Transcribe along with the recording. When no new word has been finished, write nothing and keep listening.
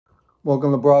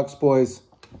Welcome to Brock's Boys.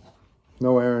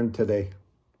 No Aaron today.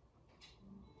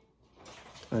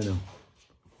 I know.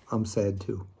 I'm sad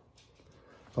too.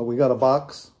 But we got a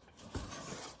box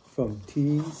from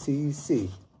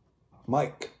TCC.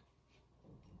 Mike.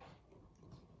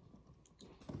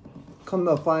 Come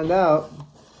to find out,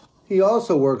 he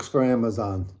also works for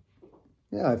Amazon.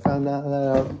 Yeah, I found that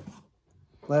out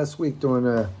last week during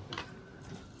a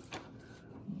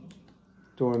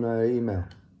email.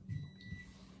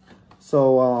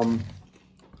 So,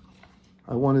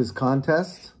 I won his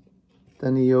contest.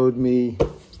 Then he owed me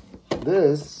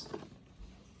this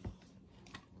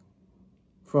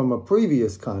from a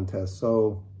previous contest.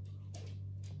 So,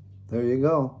 there you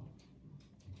go.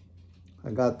 I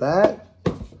got that,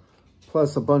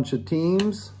 plus a bunch of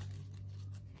teams.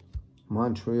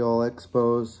 Montreal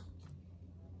Expos,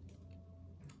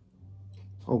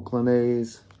 Oakland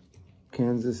A's,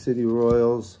 Kansas City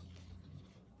Royals,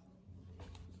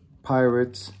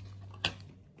 Pirates,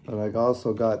 but I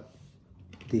also got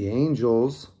the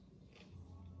Angels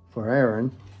for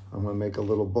Erin. I'm going to make a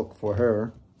little book for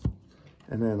her.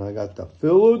 And then I got the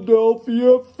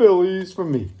Philadelphia Phillies for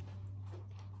me.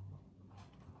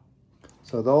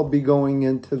 So they'll be going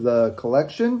into the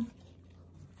collection.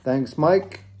 Thanks,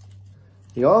 Mike.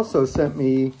 He also sent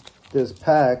me this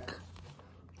pack,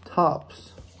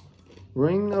 Topps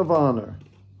Ring of Honor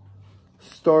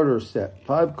Starter Set,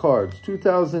 5 cards,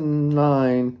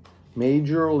 2009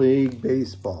 Major League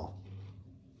Baseball.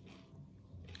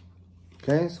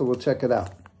 Okay, so we'll check it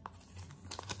out.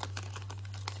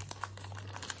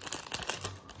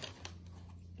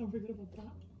 Don't forget about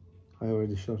that. I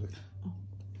already showed it. Oh.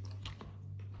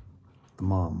 The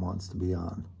mom wants to be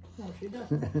on. No, she does.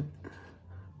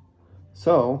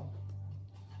 So,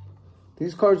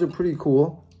 these cards are pretty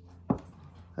cool.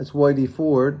 That's Whitey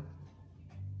Ford.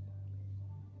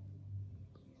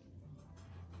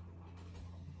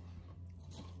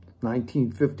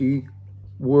 '50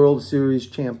 World Series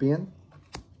champion.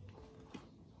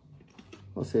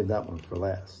 We'll save that one for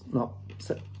last. No,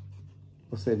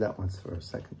 we'll save that one for a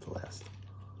second to last.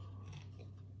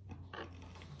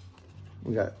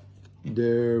 We got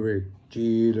Derek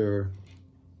Jeter,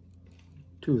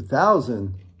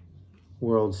 2000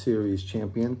 World Series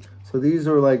champion. So these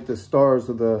are like the stars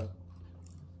of the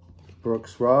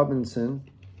Brooks Robinson,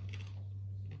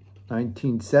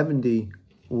 1970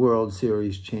 World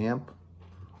Series champ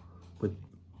with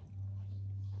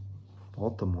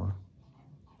Baltimore.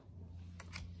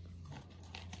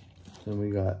 Then we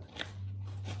got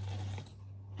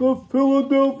the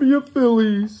Philadelphia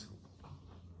Phillies,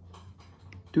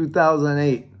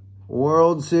 2008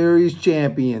 World Series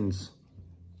champions.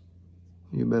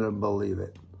 You better believe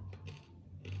it.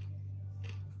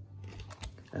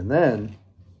 And then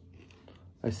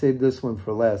I saved this one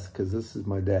for last because this is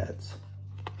my dad's.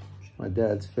 My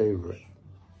dad's favorite.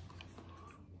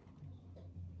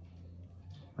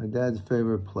 My dad's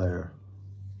favorite player.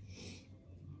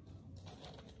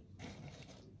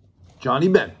 Johnny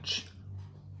Bench.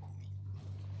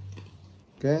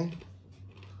 Okay?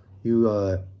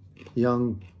 You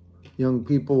young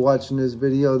people watching this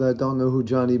video that don't know who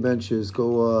Johnny Bench is,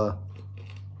 go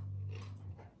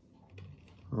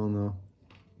I don't know.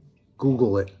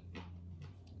 Google it.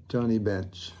 Johnny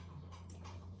Bench.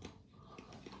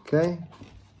 Okay,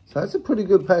 so that's a pretty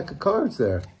good pack of cards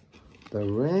there. The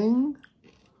Ring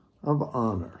of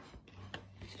Honor.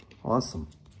 Awesome.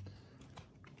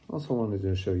 Also wanted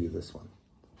to show you this one.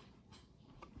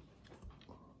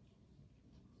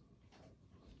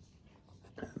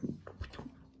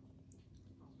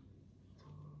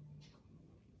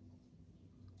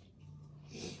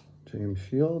 James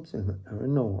Shields and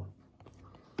Aaron Nola.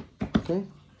 Okay,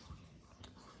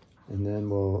 and then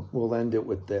we'll end it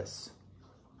with this.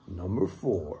 Number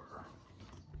 4.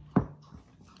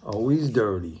 Always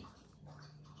dirty.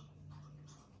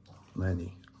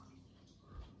 Lenny.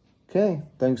 Okay,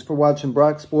 thanks for watching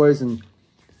Brock's Boys. And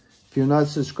if you're not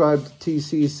subscribed to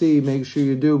TCC, make sure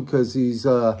you do, because he's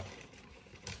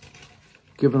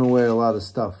giving away a lot of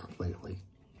stuff lately.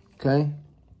 Okay?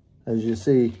 As you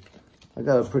see, I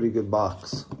got a pretty good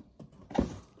box.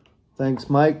 Thanks,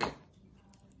 Mike.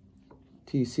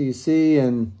 TCC,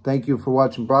 and thank you for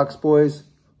watching Brock's Boys.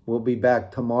 We'll be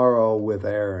back tomorrow with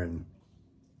Aaron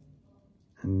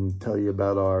and tell you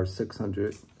about our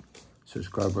 600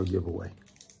 subscriber giveaway.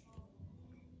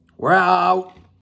 We're out.